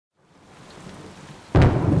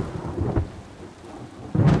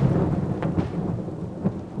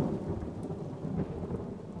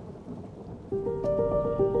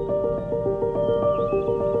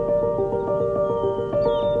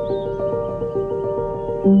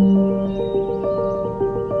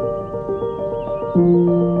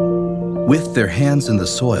With their hands in the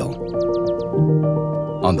soil,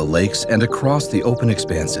 on the lakes and across the open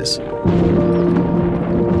expanses.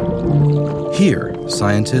 Here,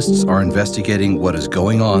 scientists are investigating what is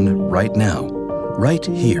going on right now, right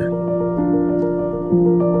here.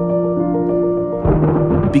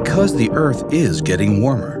 Because the Earth is getting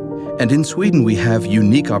warmer, and in Sweden we have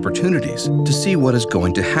unique opportunities to see what is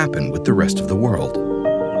going to happen with the rest of the world.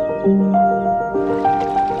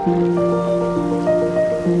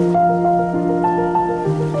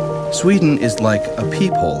 Sweden is like a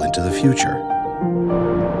peephole into the future.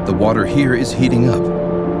 The water here is heating up.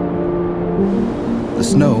 The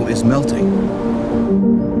snow is melting.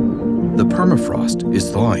 The permafrost is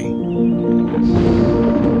thawing.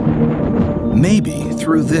 Maybe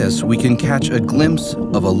through this we can catch a glimpse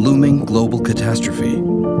of a looming global catastrophe.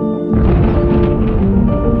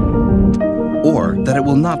 Or that it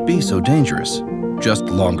will not be so dangerous, just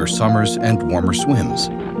longer summers and warmer swims.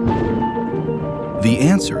 The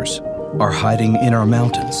answers are hiding in our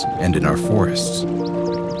mountains and in our forests.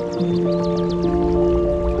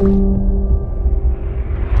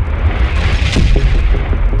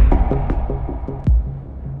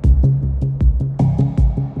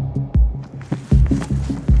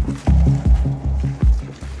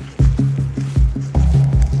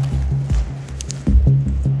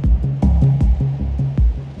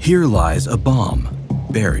 Here lies a bomb,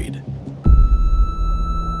 buried.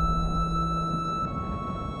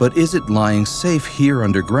 But is it lying safe here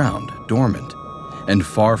underground, dormant, and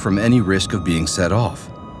far from any risk of being set off?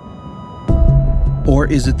 Or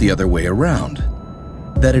is it the other way around,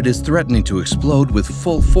 that it is threatening to explode with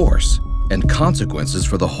full force and consequences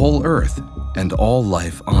for the whole Earth and all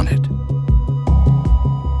life on it?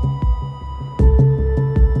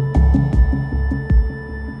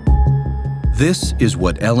 This is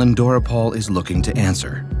what Dorrepaal is looking to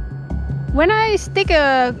answer. When I stick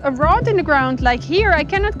a rod in the ground like here, I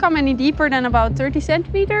cannot come any deeper than about 30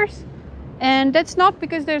 centimeters. And that's not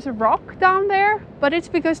because there's a rock down there, but it's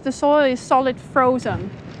because the soil is solid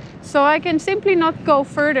frozen. So I can simply not go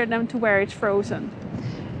further than to where it's frozen.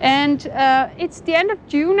 And it's the end of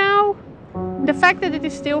June now. The fact that it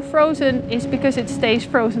is still frozen is because it stays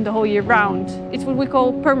frozen the whole year round. It's what we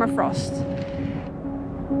call permafrost.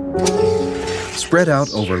 Spread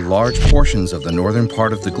out over large portions of the northern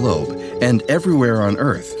part of the globe and everywhere on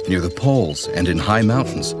Earth, near the poles and in high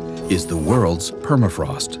mountains, is the world's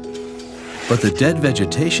permafrost. But the dead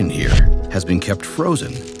vegetation here has been kept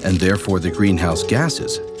frozen, and therefore the greenhouse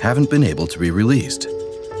gases haven't been able to be released.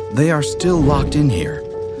 They are still locked in here,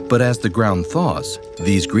 but as the ground thaws,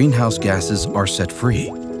 these greenhouse gases are set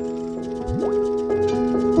free.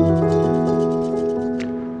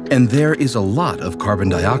 And there is a lot of carbon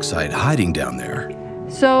dioxide hiding down there.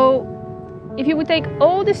 So if you would take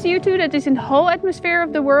all the CO2 that is in the whole atmosphere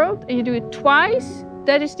of the world and you do it twice,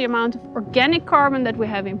 that is the amount of organic carbon that we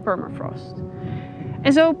have in permafrost.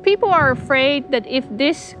 And so people are afraid that if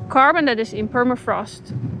this carbon that is in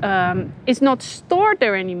permafrost is not stored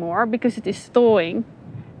there anymore because it is thawing,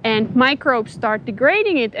 and microbes start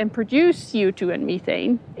degrading it and produce CO2 and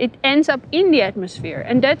methane, it ends up in the atmosphere.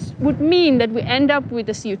 And that would mean that we end up with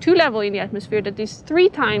a CO2 level in the atmosphere that is 3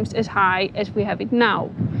 times as high as we have it now.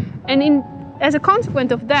 And as a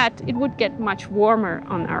consequence of that, it would get much warmer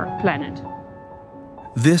on our planet.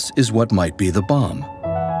 This is what might be the bomb.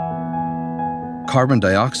 Carbon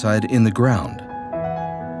dioxide in the ground.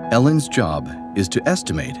 Ellen's job is to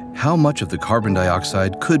estimate how much of the carbon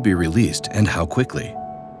dioxide could be released and how quickly.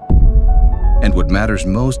 And what matters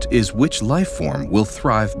most is which life form will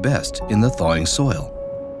thrive best in the thawing soil.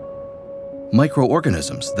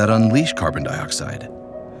 Microorganisms that unleash carbon dioxide,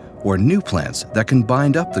 or new plants that can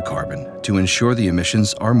bind up the carbon to ensure the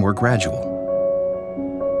emissions are more gradual.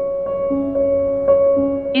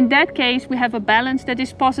 In that case, we have a balance that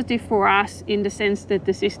is positive for us in the sense that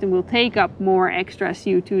the system will take up more extra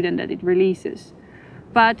CO2 than that it releases.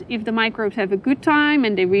 But if the microbes have a good time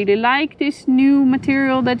and they really like this new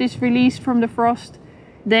material that is released from the frost,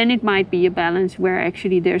 then it might be a balance where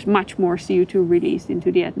actually there's much more CO2 released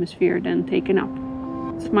into the atmosphere than taken up.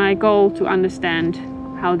 It's my goal to understand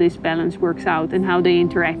how this balance works out and how they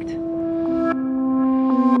interact.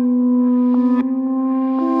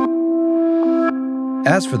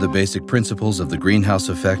 As for the basic principles of the greenhouse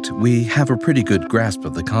effect, we have a pretty good grasp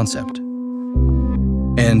of the concept.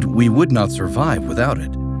 And we would not survive without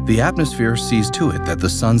it. The atmosphere sees to it that the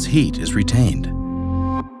sun's heat is retained.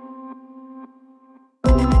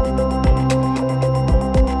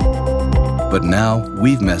 But now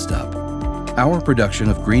we've messed up. Our production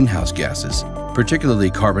of greenhouse gases particularly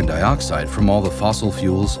carbon dioxide from all the fossil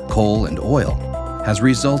fuels, coal and oil, has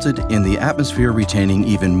resulted in the atmosphere retaining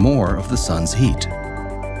even more of the sun's heat.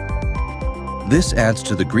 This adds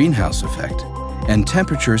to the greenhouse effect, and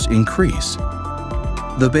temperatures increase.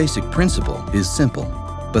 The basic principle is simple,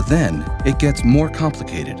 but then it gets more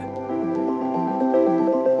complicated.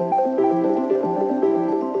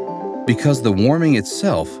 Because the warming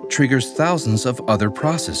itself triggers thousands of other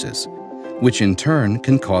processes, which in turn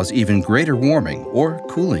can cause even greater warming or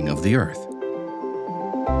cooling of the Earth.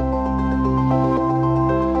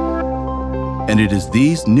 And it is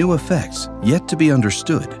these new effects, yet to be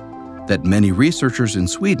understood, that many researchers in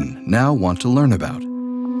Sweden now want to learn about.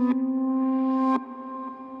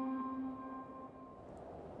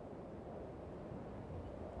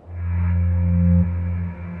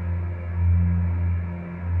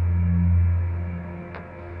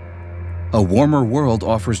 A warmer world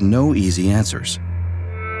offers no easy answers.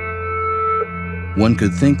 One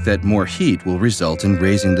could think that more heat will result in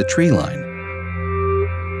raising the tree line.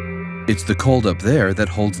 It's the cold up there that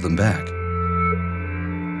holds them back.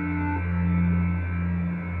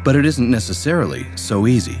 But it isn't necessarily so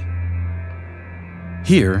easy.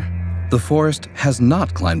 Here, the forest has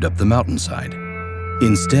not climbed up the mountainside.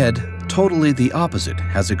 Instead, totally the opposite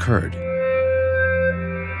has occurred.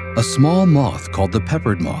 A small moth called the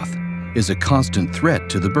peppered moth is a constant threat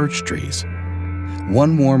to the birch trees.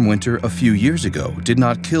 One warm winter a few years ago did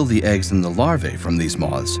not kill the eggs and the larvae from these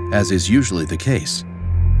moths, as is usually the case.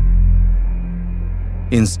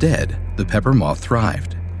 Instead, the pepper moth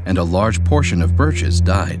thrived, and a large portion of birches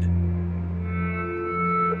died.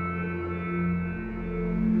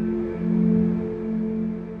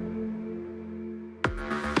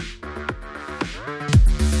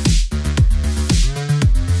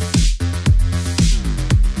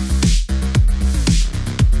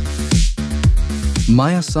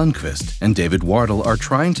 Maja Sundqvist and David Wardle are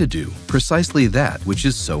trying to do precisely that which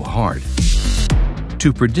is so hard: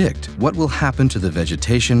 to predict what will happen to the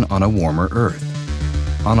vegetation on a warmer Earth,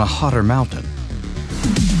 on a hotter mountain.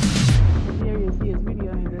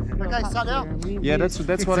 Yeah, that's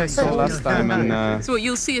what I saw last time. And so what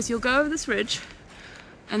you'll see is you'll go over this ridge,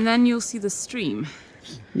 and then you'll see the stream.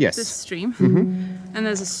 yes, This stream, and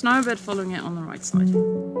there's a snowbed following it on the right side.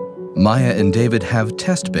 Maja and David have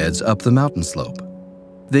test beds up the mountain slope.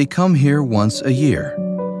 They come here once a year.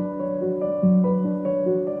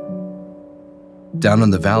 Down in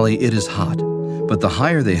the valley, it is hot, but the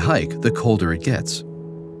higher they hike, the colder it gets.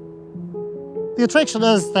 The attraction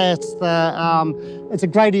is that it's a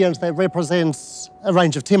gradient that represents a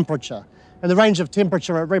range of temperature. And the range of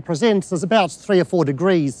temperature it represents is about 3 or 4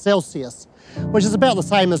 degrees Celsius, which is about the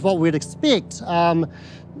same as what we'd expect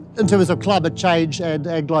in terms of climate change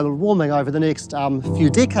and global warming over the next few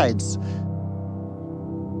decades.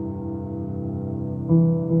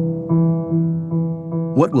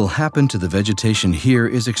 What will happen to the vegetation here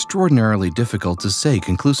is extraordinarily difficult to say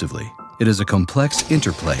conclusively. It is a complex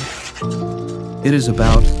interplay. It is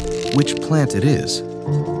about which plant it is,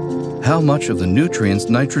 how much of the nutrients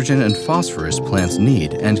nitrogen and phosphorus plants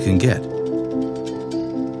need and can get,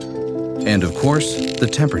 and of course, the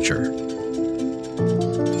temperature.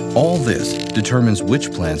 All this determines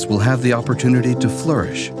which plants will have the opportunity to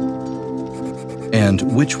flourish and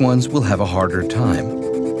which ones will have a harder time.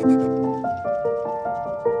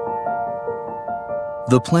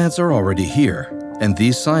 The plants are already here, and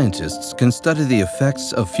these scientists can study the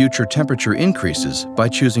effects of future temperature increases by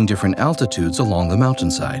choosing different altitudes along the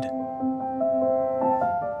mountainside.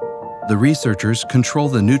 The researchers control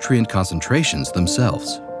the nutrient concentrations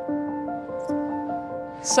themselves.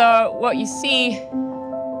 So what you see,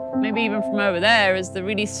 maybe even from over there, is the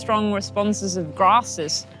really strong responses of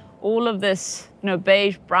grasses. All of this,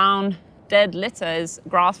 beige, brown, dead litter is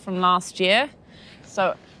grass from last year.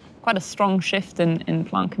 So quite a strong shift in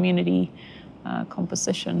plant community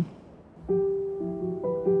composition.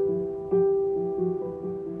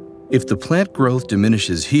 If the plant growth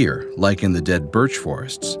diminishes here, like in the dead birch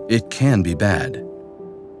forests, it can be bad.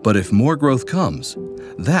 But if more growth comes,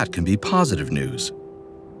 that can be positive news.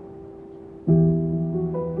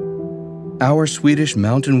 Our Swedish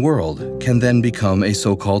mountain world can then become a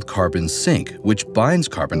so-called carbon sink, which binds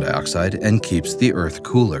carbon dioxide and keeps the Earth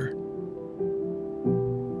cooler.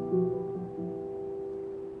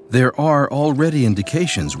 There are already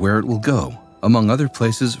indications where it will go, among other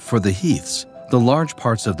places for the heaths, the large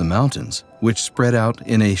parts of the mountains, which spread out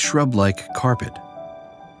in a shrub-like carpet.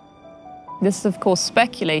 This is, of course,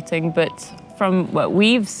 speculating, but from what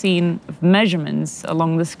we've seen of measurements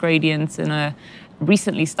along this gradient in a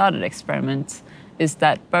recently started experiment, is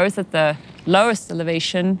that both at the lowest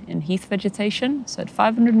elevation in heath vegetation, so at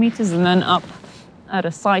 500 meters, and then up at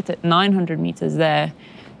a site at 900 meters there,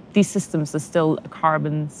 these systems are still a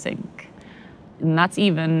carbon sink. And that's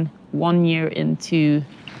even 1 year into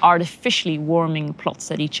artificially warming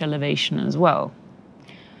plots at each elevation as well.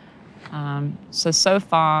 So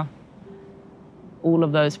far, all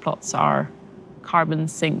of those plots are carbon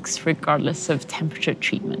sinks regardless of temperature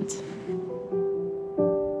treatment.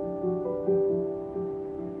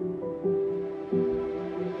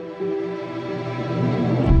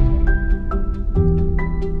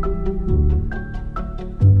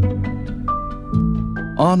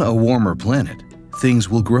 On a warmer planet, things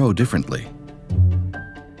will grow differently.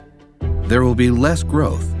 There will be less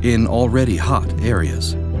growth in already hot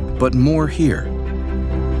areas, but more here.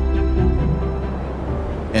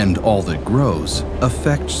 And all that grows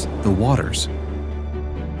affects the waters.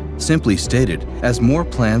 Simply stated, as more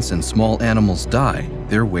plants and small animals die,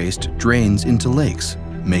 their waste drains into lakes,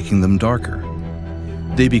 making them darker.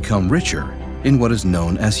 They become richer in what is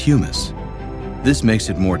known as humus. This makes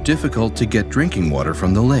it more difficult to get drinking water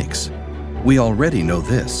from the lakes. We already know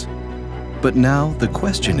this. But now the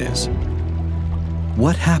question is,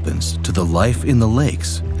 what happens to the life in the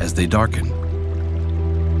lakes as they darken?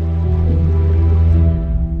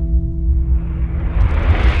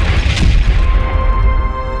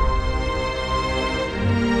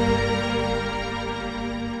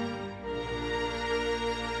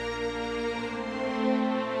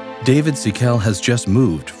 David Seekell has just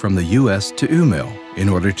moved from the US to Umeå in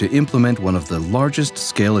order to implement one of the largest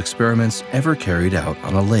scale experiments ever carried out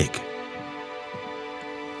on a lake.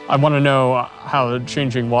 I want to know how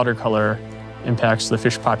changing water color impacts the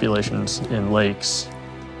fish populations in lakes.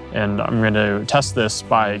 And I'm going to test this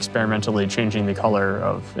by experimentally changing the color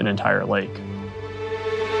of an entire lake.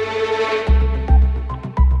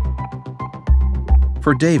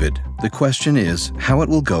 For David, the question is how it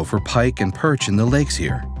will go for pike and perch in the lakes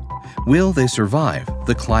here. Will they survive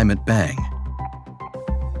the climate bang?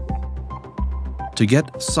 To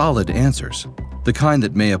get solid answers, the kind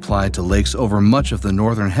that may apply to lakes over much of the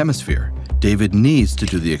northern hemisphere, David needs to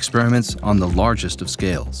do the experiments on the largest of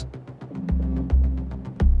scales.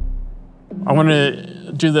 I want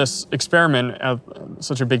to do this experiment at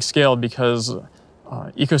such a big scale because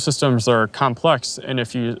ecosystems are complex, and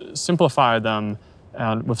if you simplify them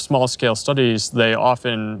with small-scale studies, they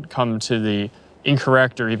often come to the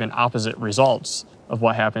incorrect or even opposite results of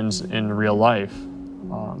what happens in real life.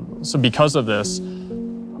 So because of this,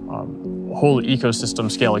 whole ecosystem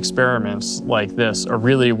scale experiments like this are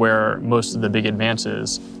really where most of the big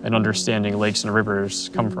advances in understanding lakes and rivers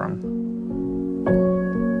come from.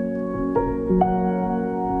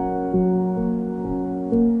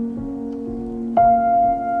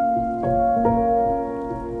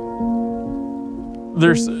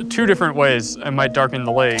 There's two different ways I might darken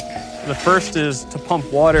the lake. The first is to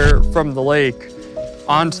pump water from the lake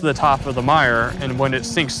onto the top of the mire, and when it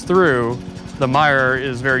sinks through, the mire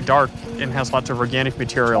is very dark and has lots of organic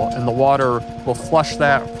material, and the water will flush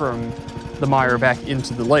that from the mire back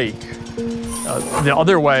into the lake. The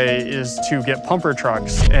other way is to get pumper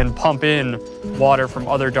trucks and pump in water from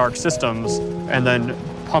other dark systems, and then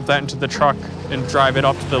pump that into the truck and drive it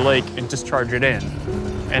up to the lake and discharge it in.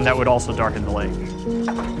 And that would also darken the lake.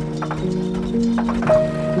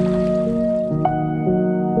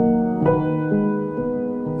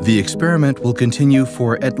 The experiment will continue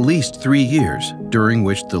for at least 3 years, during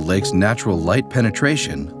which the lake's natural light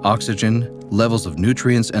penetration, oxygen, levels of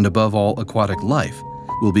nutrients, and above all, aquatic life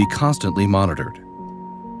will be constantly monitored.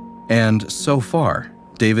 And so far,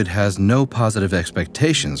 David has no positive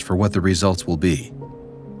expectations for what the results will be.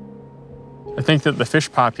 I think that the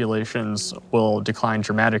fish populations will decline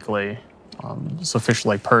dramatically. So fish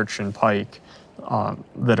like perch and pike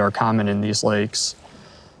that are common in these lakes.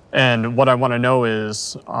 And what I want to know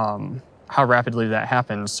is how rapidly that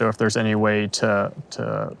happens. So if there's any way to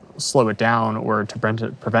slow it down or to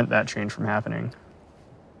prevent that change from happening.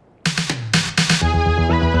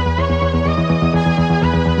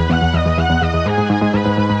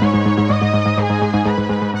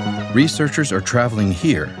 Researchers are traveling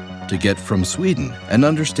here to get from Sweden an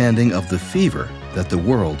understanding of the fever that the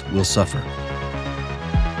world will suffer.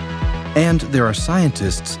 And there are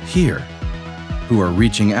scientists here who are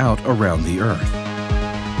reaching out around the Earth.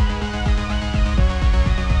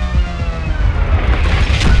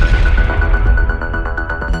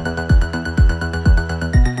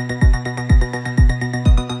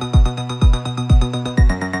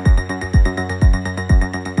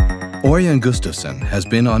 Örjan Gustafsson has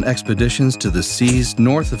been on expeditions to the seas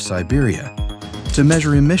north of Siberia to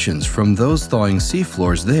measure emissions from those thawing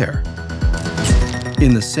seafloors there.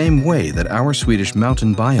 in the same way that our Swedish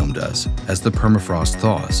mountain biome does as the permafrost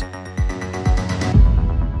thaws.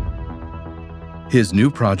 His new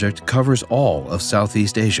project covers all of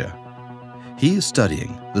Southeast Asia. He is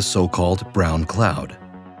studying the so-called brown cloud.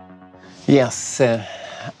 Yes,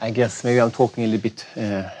 I guess maybe I'm talking a little bit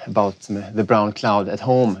about the brown cloud at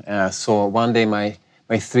home. So one day my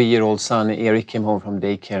 3-year-old son Eric came home from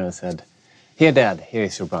daycare and said, "Here, Dad, here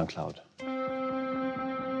is your brown cloud."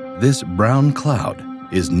 This brown cloud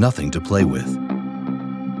is nothing to play with.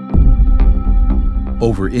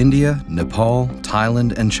 Over India, Nepal,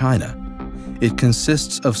 Thailand, and China, it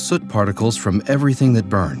consists of soot particles from everything that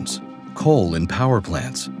burns: coal in power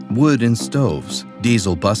plants, wood in stoves,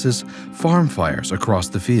 diesel buses, farm fires across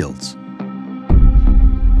the fields.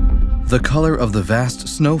 The color of the vast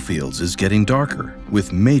snowfields is getting darker,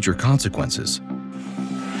 with major consequences.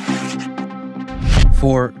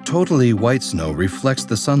 For totally white snow reflects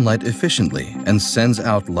the sunlight efficiently and sends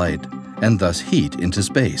out light and thus heat into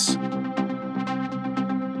space.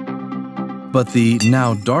 But the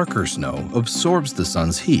now darker snow absorbs the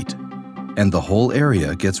sun's heat, and the whole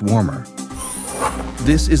area gets warmer.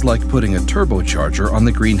 This is like putting a turbocharger on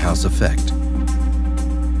the greenhouse effect.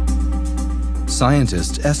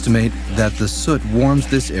 Scientists estimate that the soot warms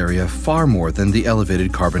this area far more than the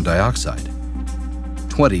elevated carbon dioxide,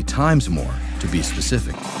 20 times more to be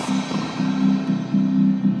specific.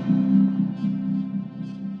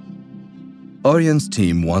 Örjan's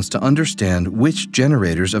team wants to understand which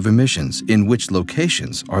generators of emissions in which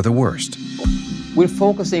locations are the worst. We're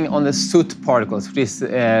focusing on the soot particles, which is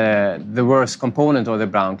the worst component of the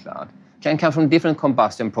brown cloud. It can come from different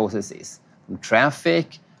combustion processes, from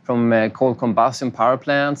traffic, from coal combustion power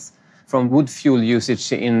plants, from wood fuel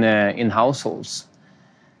usage in households.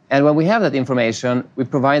 And when we have that information, we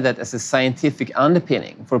provide that as a scientific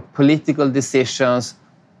underpinning for political decisions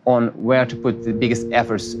on where to put the biggest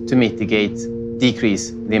efforts to mitigate,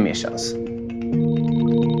 decrease the emissions.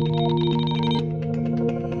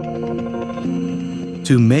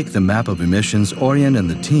 To make the map of emissions, Örjan and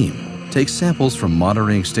the team take samples from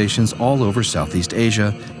monitoring stations all over Southeast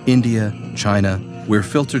Asia, India, China, where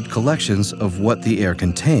filtered collections of what the air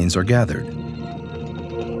contains are gathered.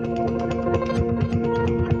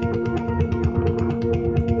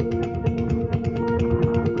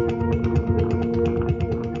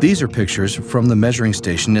 These are pictures from the measuring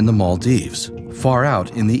station in the Maldives, far out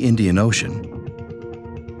in the Indian Ocean.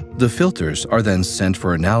 The filters are then sent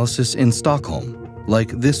for analysis in Stockholm, like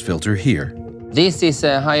this filter here. This is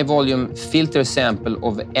a high-volume filter sample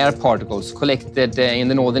of air particles collected in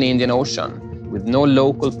the northern Indian Ocean with no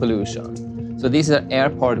local pollution. So these are air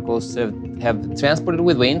particles that have transported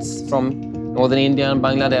with winds from northern India and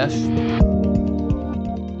Bangladesh.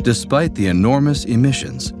 Despite the enormous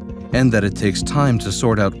emissions, and that it takes time to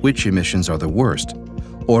sort out which emissions are the worst,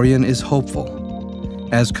 Örjan is hopeful,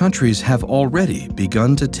 as countries have already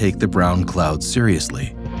begun to take the brown cloud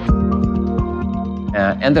seriously.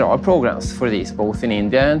 And there are programs for this, both in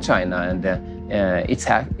India and China, and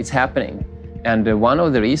it's happening. And one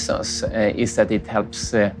of the reasons is that it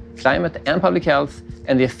helps climate and public health,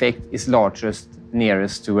 and the effect is largest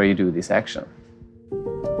nearest to where you do this action.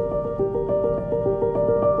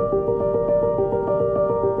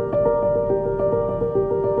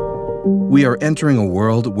 We are entering a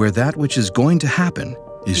world where that which is going to happen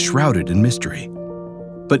is shrouded in mystery.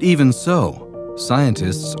 But even so,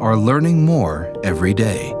 scientists are learning more every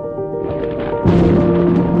day.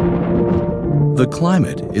 The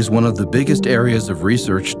climate is one of the biggest areas of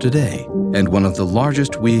research today, and one of the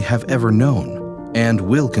largest we have ever known, and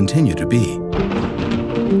will continue to be.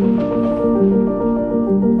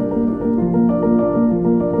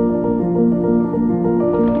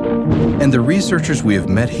 And the researchers we have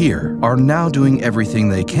met here are now doing everything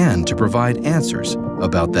they can to provide answers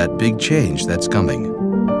about that big change that's coming.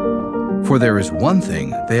 For there is one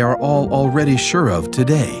thing they are all already sure of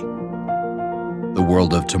today: the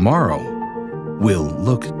world of tomorrow will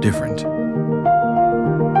look different.